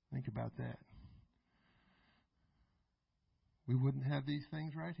 Think about that. We wouldn't have these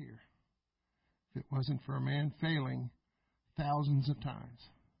things right here if it wasn't for a man failing thousands of times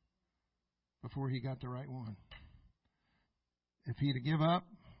before he got the right one. If he'd have give up,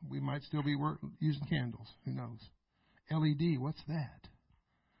 we might still be using candles. Who knows? LED, what's that?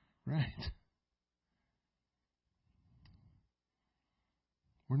 Right?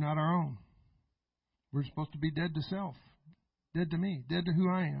 We're not our own. We're supposed to be dead to self, dead to me, dead to who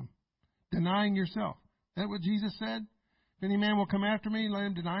I am. Denying yourself. Is that what Jesus said? If any man will come after me, let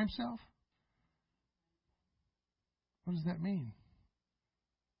him deny himself. What does that mean?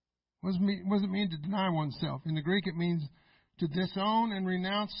 What does it mean to deny oneself? In the Greek, it means to disown and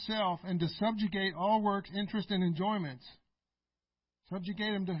renounce self and to subjugate all works, interests, and enjoyments.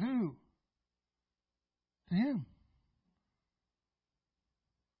 Subjugate them to who? To Him.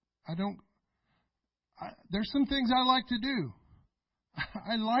 There's some things I like to do.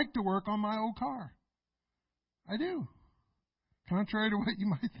 I like to work on my old car. I do. Contrary to what you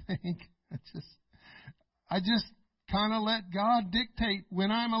might think. I just kind of let God dictate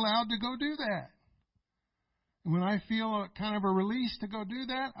when I'm allowed to go do that. And when I feel a kind of a release to go do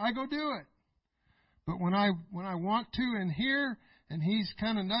that, I go do it. But when I want to and hear, and He's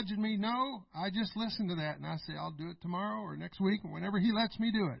kind of nudging me, no, I just listen to that. And I say, I'll do it tomorrow or next week or whenever He lets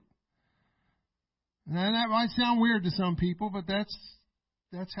me do it. And that might sound weird to some people, but that's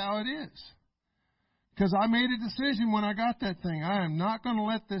how it is. Because I made a decision when I got that thing. I am not going to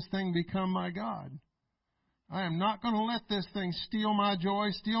let this thing become my God. I am not going to let this thing steal my joy,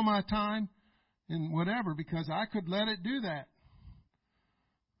 steal my time, and whatever, because I could let it do that.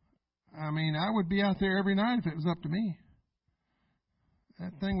 I mean, I would be out there every night if it was up to me.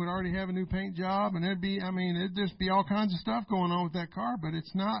 that thing would already have a new paint job, and it'd just be all kinds of stuff going on with that car, but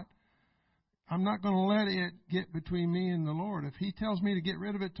it's not. I'm not going to let it get between me and the Lord. If He tells me to get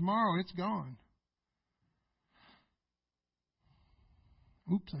rid of it tomorrow, it's gone.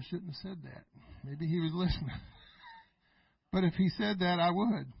 Oops, I shouldn't have said that. Maybe He was listening. But if He said that, I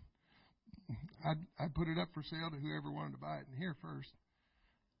would. I'd put it up for sale to whoever wanted to buy it in here first.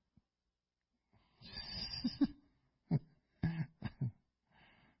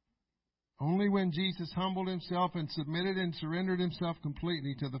 Only when Jesus humbled Himself and submitted and surrendered Himself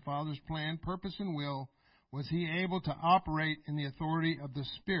completely to the Father's plan, purpose, and will was He able to operate in the authority of the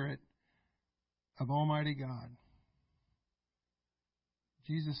Spirit of Almighty God.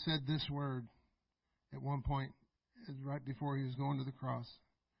 Jesus said this word at one point, right before He was going to the cross.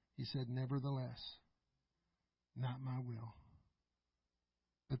 He said, "Nevertheless, not my will,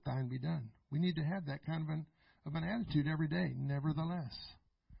 but thine be done." We need to have that kind of an attitude every day. Nevertheless.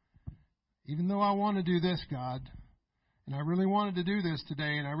 Even though I want to do this, God, and I really wanted to do this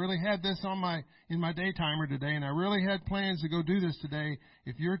today, and I really had this in my day timer today, and I really had plans to go do this today,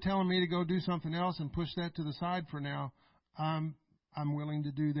 if you're telling me to go do something else and push that to the side for now, I'm willing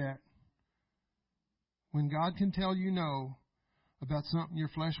to do that. When God can tell you no about something your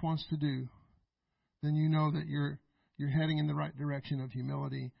flesh wants to do, then you know that you're heading in the right direction of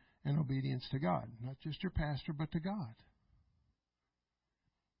humility and obedience to God. Not just your pastor, but to God.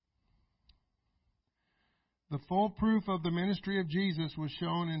 The full proof of the ministry of Jesus was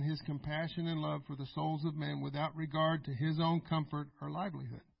shown in His compassion and love for the souls of men without regard to His own comfort or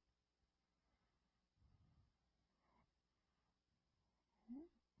livelihood.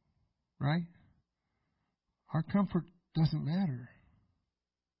 Right? Our comfort doesn't matter,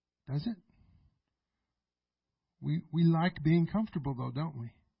 does it? We like being comfortable, though, don't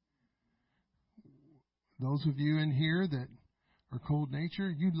we? Those of you in here that are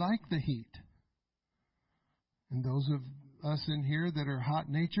cold-natured, you like the heat. And those of us in here that are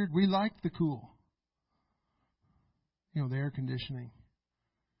hot-natured, we like the cool. The air conditioning.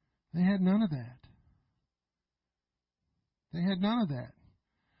 They had none of that. They had none of that.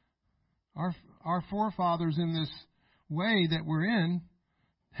 Our forefathers in this way that we're in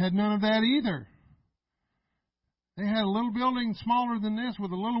had none of that either. They had a little building smaller than this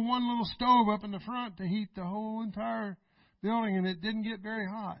with one little stove up in the front to heat the whole entire building, and it didn't get very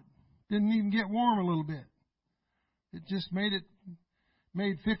hot. Didn't even get warm a little bit. It just made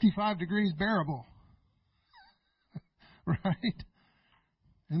 55 degrees bearable. Right?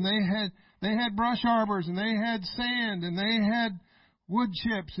 And they had brush arbors, and they had sand, and they had wood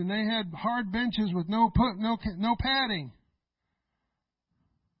chips, and they had hard benches with no padding.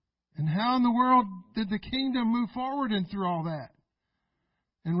 And how in the world did the kingdom move forward and through all that?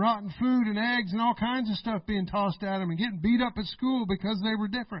 And rotten food and eggs and all kinds of stuff being tossed at them and getting beat up at school because they were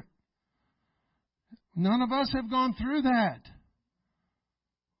different. None of us have gone through that.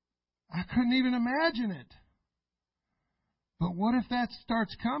 I couldn't even imagine it. But what if that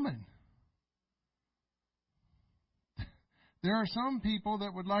starts coming? There are some people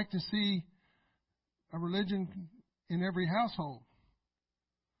that would like to see a religion in every household.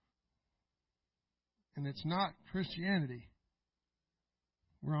 And it's not Christianity.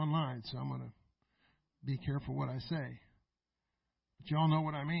 We're online, so I'm going to be careful what I say. But you all know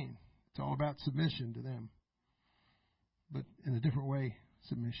what I mean. It's all about submission to them. But in a different way,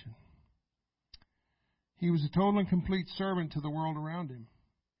 submission. He was a total and complete servant to the world around Him,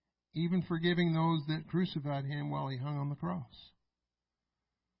 even forgiving those that crucified Him while He hung on the cross.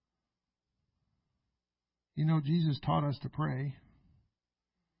 Jesus taught us to pray.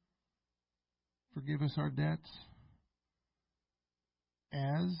 Forgive us our debts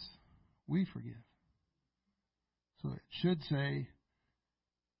as we forgive. So it should say,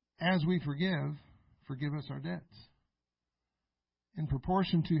 as we forgive us our debts. In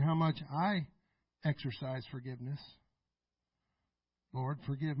proportion to how much I exercise forgiveness, Lord,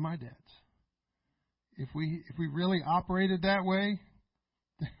 forgive my debts. If we really operated that way,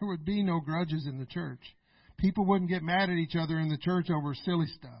 there would be no grudges in the church. People wouldn't get mad at each other in the church over silly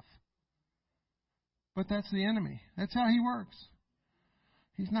stuff. But that's the enemy. That's how he works.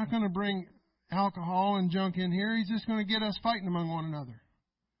 He's not going to bring alcohol and junk in here. He's just going to get us fighting among one another.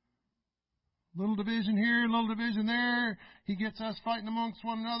 Little division here, little division there. He gets us fighting amongst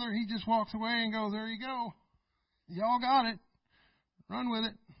one another. He just walks away and goes, there you go. Y'all got it. Run with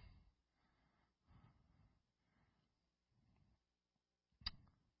it.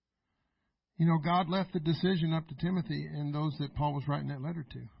 God left the decision up to Timothy and those that Paul was writing that letter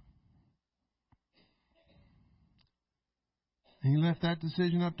to. And He left that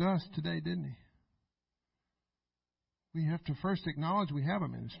decision up to us today, didn't He? We have to first acknowledge we have a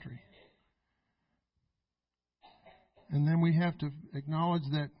ministry. And then we have to acknowledge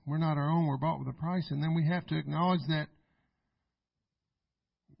that we're not our own, we're bought with a price. And then we have to acknowledge that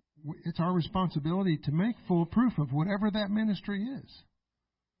it's our responsibility to make full proof of whatever that ministry is.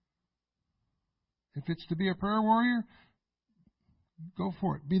 If it's to be a prayer warrior, go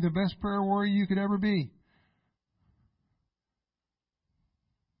for it. Be the best prayer warrior you could ever be.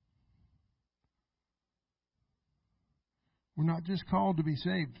 We're not just called to be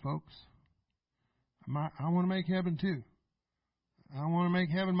saved, folks. I want to make heaven too. I want to make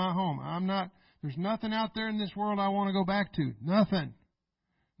heaven my home. There's nothing out there in this world I want to go back to. Nothing.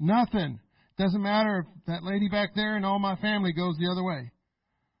 Nothing. Doesn't matter if that lady back there and all my family goes the other way.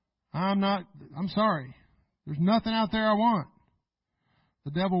 I'm sorry. There's nothing out there I want.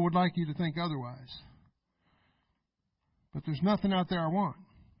 The devil would like you to think otherwise. But there's nothing out there I want.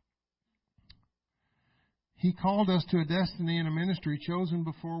 He called us to a destiny and a ministry chosen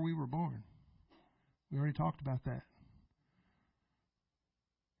before we were born. We already talked about that.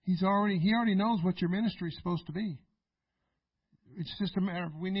 He already knows what your ministry is supposed to be. It's just a matter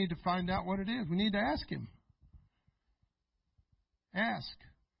of we need to find out what it is. We need to ask Him. Ask,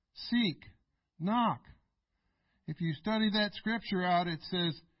 seek, knock. If you study that scripture out, it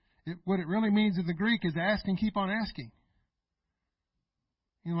says, what it really means in the Greek is ask and keep on asking.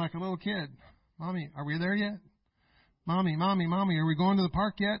 You know, like a little kid. Mommy, are we there yet? Mommy, are we going to the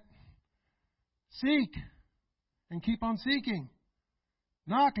park yet? Seek and keep on seeking.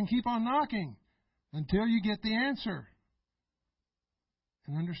 Knock and keep on knocking until you get the answer.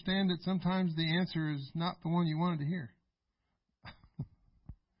 And understand that sometimes the answer is not the one you wanted to hear.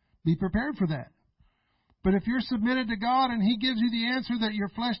 Be prepared for that. But if you're submitted to God and He gives you the answer that your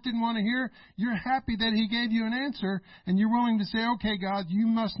flesh didn't want to hear, you're happy that He gave you an answer and you're willing to say, okay, God, you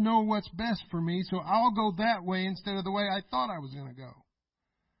must know what's best for me, so I'll go that way instead of the way I thought I was going to go.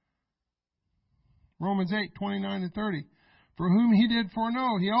 Romans 8:29 and 30. For whom He did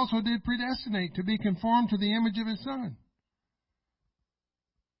foreknow, He also did predestinate to be conformed to the image of His Son.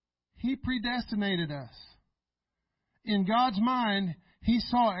 He predestinated us. In God's mind, He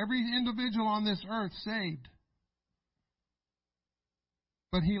saw every individual on this earth saved.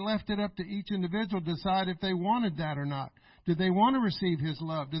 But He left it up to each individual to decide if they wanted that or not. Did they want to receive His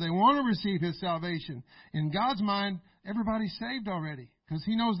love? Do they want to receive His salvation? In God's mind, everybody's saved already. Because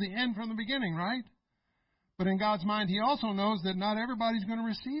He knows the end from the beginning, right? But in God's mind, He also knows that not everybody's going to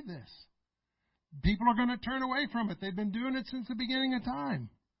receive this. People are going to turn away from it. They've been doing it since the beginning of time.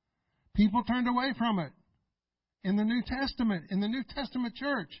 People turned away from it. In the New Testament, in the New Testament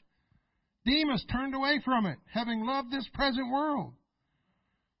church, Demas turned away from it, having loved this present world.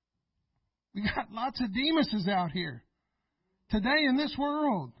 We got lots of Demases out here today in this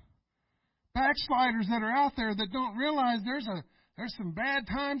world. Backsliders that are out there that don't realize there's some bad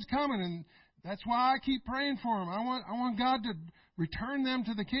times coming, and that's why I keep praying for them. I want God to return them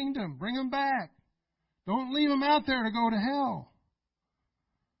to the kingdom, bring them back. Don't leave them out there to go to hell.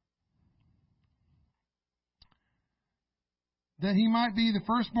 That He might be the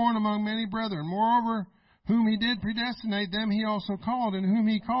firstborn among many brethren. Moreover, whom He did predestinate, them He also called. And whom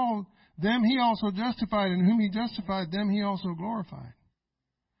He called, them He also justified. And whom He justified, them He also glorified.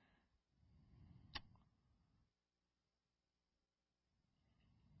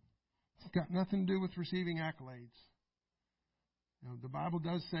 It's got nothing to do with receiving accolades. You know, the Bible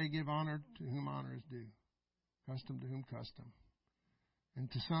does say, give honor to whom honor is due. Custom to whom custom.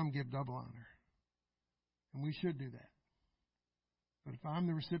 And to some give double honor. And we should do that. But if I'm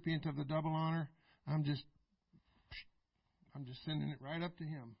the recipient of the double honor, I'm just sending it right up to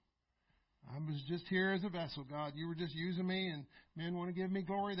Him. I was just here as a vessel, God. You were just using me, and men want to give me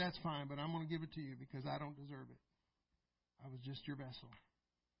glory, that's fine, but I'm going to give it to You because I don't deserve it. I was just Your vessel.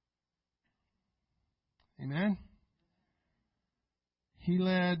 Amen?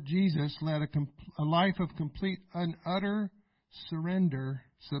 Jesus led a life of complete and utter surrender,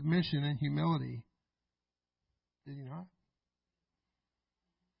 submission, and humility. Did He not?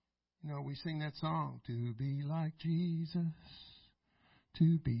 You know, we sing that song, to be like Jesus,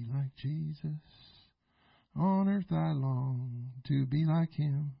 to be like Jesus. On earth I long to be like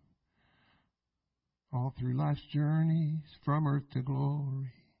Him. All through life's journeys, from earth to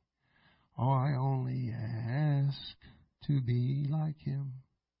glory, oh, I only ask to be like Him.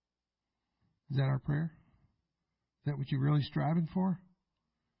 Is that our prayer? Is that what you're really striving for?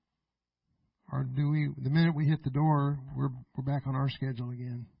 Or do we, the minute we hit the door, we're back on our schedule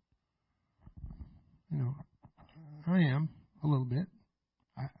again? You know, I am a little bit.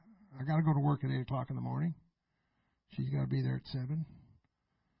 I got to go to work at 8 o'clock in the morning. She's got to be there at 7.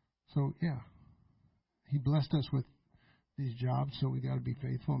 So, yeah, He blessed us with these jobs, so we got to be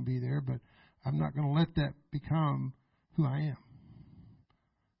faithful and be there. But I'm not going to let that become who I am.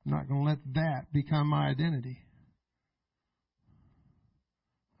 I'm not going to let that become my identity.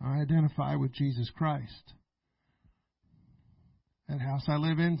 I identify with Jesus Christ. That house I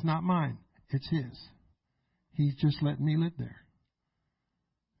live in is not mine. It's His. He's just letting me live there.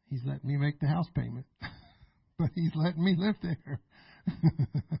 He's letting me make the house payment. But He's letting me live there.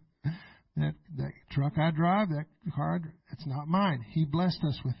 That truck I drive, that car, it's not mine. He blessed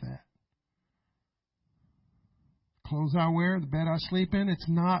us with that. Clothes I wear, the bed I sleep in, it's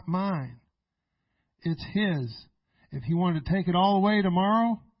not mine. It's His. If He wanted to take it all away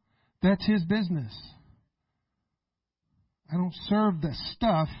tomorrow, that's His business. I don't serve the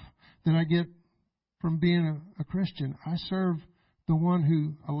stuff that I get from being a Christian. I serve the one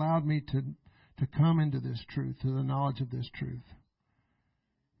who allowed me to come into this truth, to the knowledge of this truth.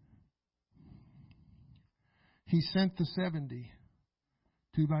 He sent the 70,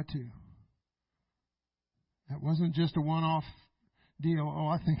 2 by 2. That wasn't just a one-off deal. Oh,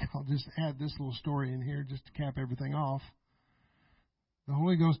 I think I'll just add this little story in here just to cap everything off. The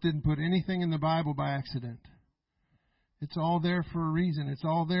Holy Ghost didn't put anything in the Bible by accident. It's all there for a reason. It's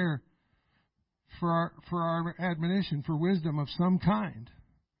all there for our admonition, for wisdom of some kind.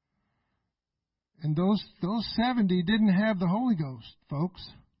 And those 70 didn't have the Holy Ghost, folks.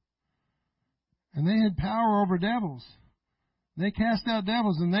 And they had power over devils. They cast out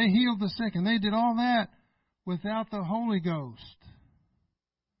devils and they healed the sick and they did all that without the Holy Ghost.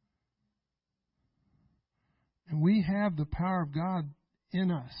 And we have the power of God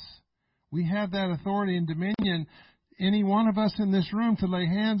in us. We have that authority and dominion, any one of us in this room, to lay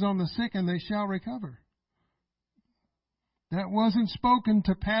hands on the sick and they shall recover. That wasn't spoken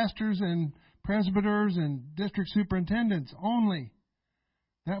to pastors and presbyters and district superintendents only.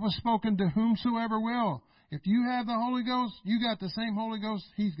 That was spoken to whomsoever will. If you have the Holy Ghost, you got the same Holy Ghost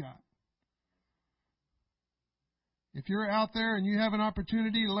He's got. If you're out there and you have an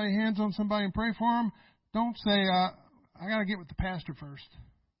opportunity to lay hands on somebody and pray for them, don't say, I got to get with the pastor first.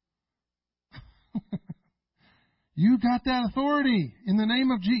 You got that authority in the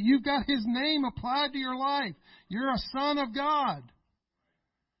name of Jesus. You've got His name applied to your life. You're a son of God.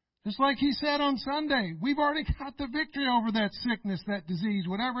 Just like He said on Sunday, we've already got the victory over that sickness, that disease,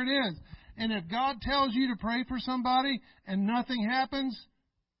 whatever it is. And if God tells you to pray for somebody and nothing happens,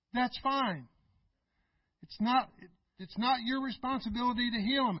 that's fine. It's not your responsibility to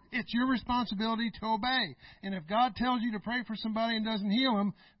heal them. It's your responsibility to obey. And if God tells you to pray for somebody and doesn't heal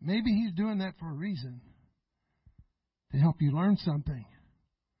them, maybe He's doing that for a reason. To help you learn something.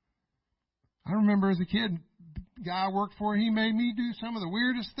 I remember as a kid, the guy I worked for, he made me do some of the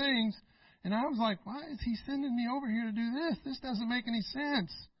weirdest things. And I was like, why is he sending me over here to do this? This doesn't make any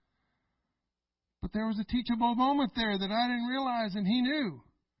sense. But there was a teachable moment there that I didn't realize, and he knew.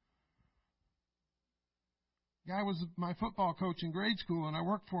 The guy was my football coach in grade school, and I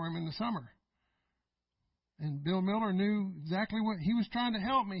worked for him in the summer. And Bill Miller knew exactly what he was trying to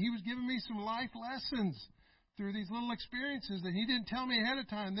help me. He was giving me some life lessons through these little experiences that he didn't tell me ahead of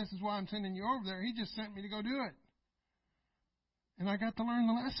time. This is why I'm sending you over there. He just sent me to go do it. And I got to learn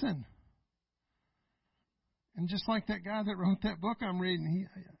the lesson. And just like that guy that wrote that book I'm reading,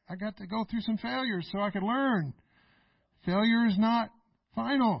 I got to go through some failures so I could learn. Failure is not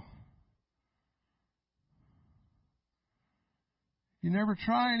final. You never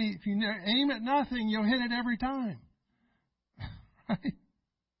try any. If you aim at nothing, you'll hit it every time. Right?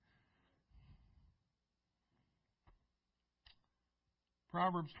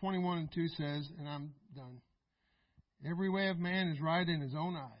 Proverbs 21:2 says, and I'm done, every way of man is right in his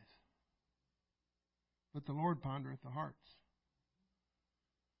own eyes, but the Lord pondereth the hearts.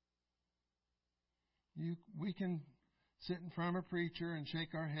 We can sit in front of a preacher and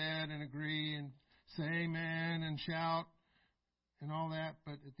shake our head and agree and say amen and shout and all that,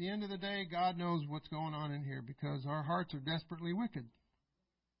 but at the end of the day, God knows what's going on in here because our hearts are desperately wicked.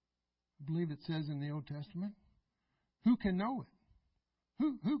 I believe it says in the Old Testament. Who can know it?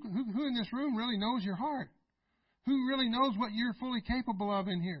 Who in this room really knows your heart? Who really knows what you're fully capable of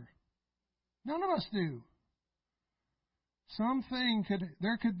in here? None of us do.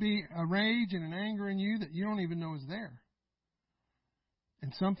 There could be a rage and an anger in you that you don't even know is there.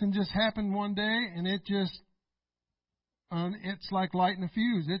 And something just happened one day and it's like lighting a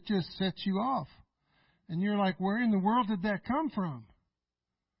fuse. It just sets you off. And you're like, where in the world did that come from?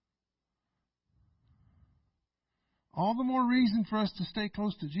 All the more reason for us to stay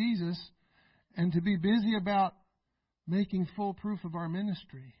close to Jesus and to be busy about making full proof of our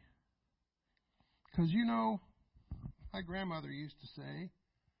ministry. Because, my grandmother used to say,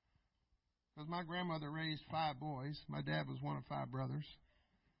 because my grandmother raised 5 boys. My dad was one of 5 brothers.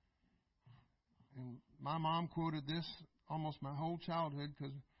 And my mom quoted this almost my whole childhood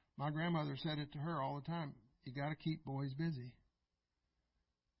because my grandmother said it to her all the time. You got to keep boys busy.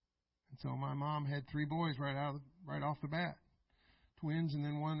 And so my mom had 3 boys right off the bat, twins, and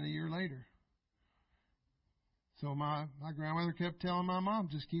then one a year later. So my grandmother kept telling my mom,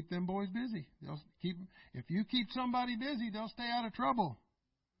 just keep them boys busy. If you keep somebody busy, they'll stay out of trouble.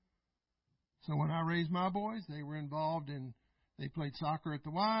 So when I raised my boys, they were involved in, they played soccer at the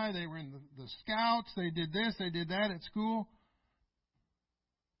Y, they were in the scouts, they did this, they did that at school.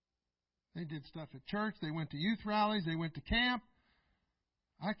 They did stuff at church, they went to youth rallies, they went to camp.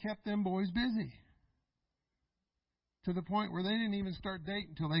 I kept them boys busy. To the point where they didn't even start dating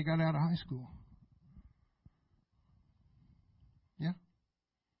until they got out of high school. Yeah.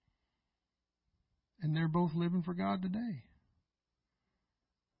 And they're both living for God today.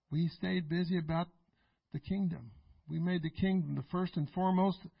 We stayed busy about the kingdom. We made the kingdom the first and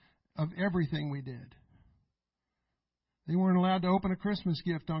foremost of everything we did. They weren't allowed to open a Christmas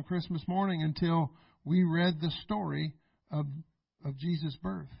gift on Christmas morning until we read the story of Jesus'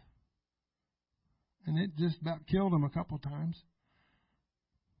 birth. And it just about killed them a couple times.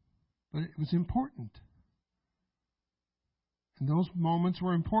 But it was important. And those moments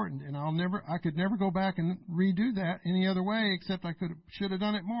were important. And I could never go back and redo that any other way, except should have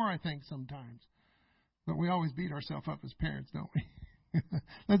done it more, I think, sometimes. But we always beat ourselves up as parents, don't we?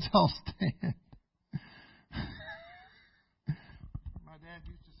 Let's all stand. My dad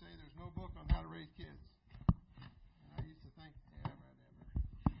used to say there's no book on how to raise kids. And I used to think, yeah,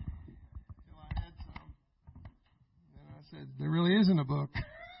 right, till I had some. And I said, there really isn't a book.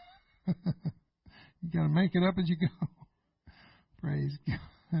 You got to make it up as you go. Praise God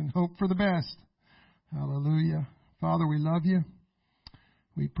and hope for the best. Hallelujah. Father, we love you.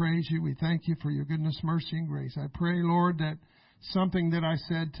 We praise you. We thank you for your goodness, mercy, and grace. I pray, Lord, that something that I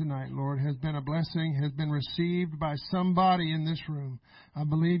said tonight, Lord, has been a blessing, has been received by somebody in this room. I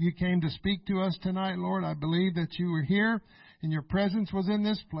believe you came to speak to us tonight, Lord. I believe that you were here and your presence was in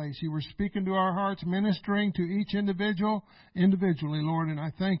this place. You were speaking to our hearts, ministering to each individual individually, Lord. And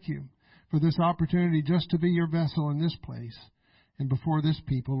I thank you for this opportunity just to be your vessel in this place and before this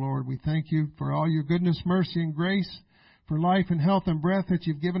people, Lord. We thank you for all your goodness, mercy, and grace, for life and health and breath that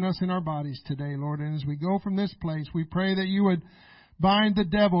you've given us in our bodies today, Lord. And as we go from this place, we pray that you would bind the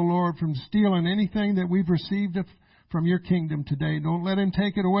devil, Lord, from stealing anything that we've received from your kingdom today. Don't let him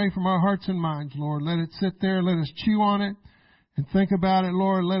take it away from our hearts and minds, Lord. Let it sit there. Let us chew on it and think about it,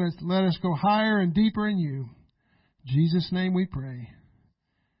 Lord. Let us go higher and deeper in you. In Jesus' name we pray.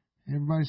 Everybody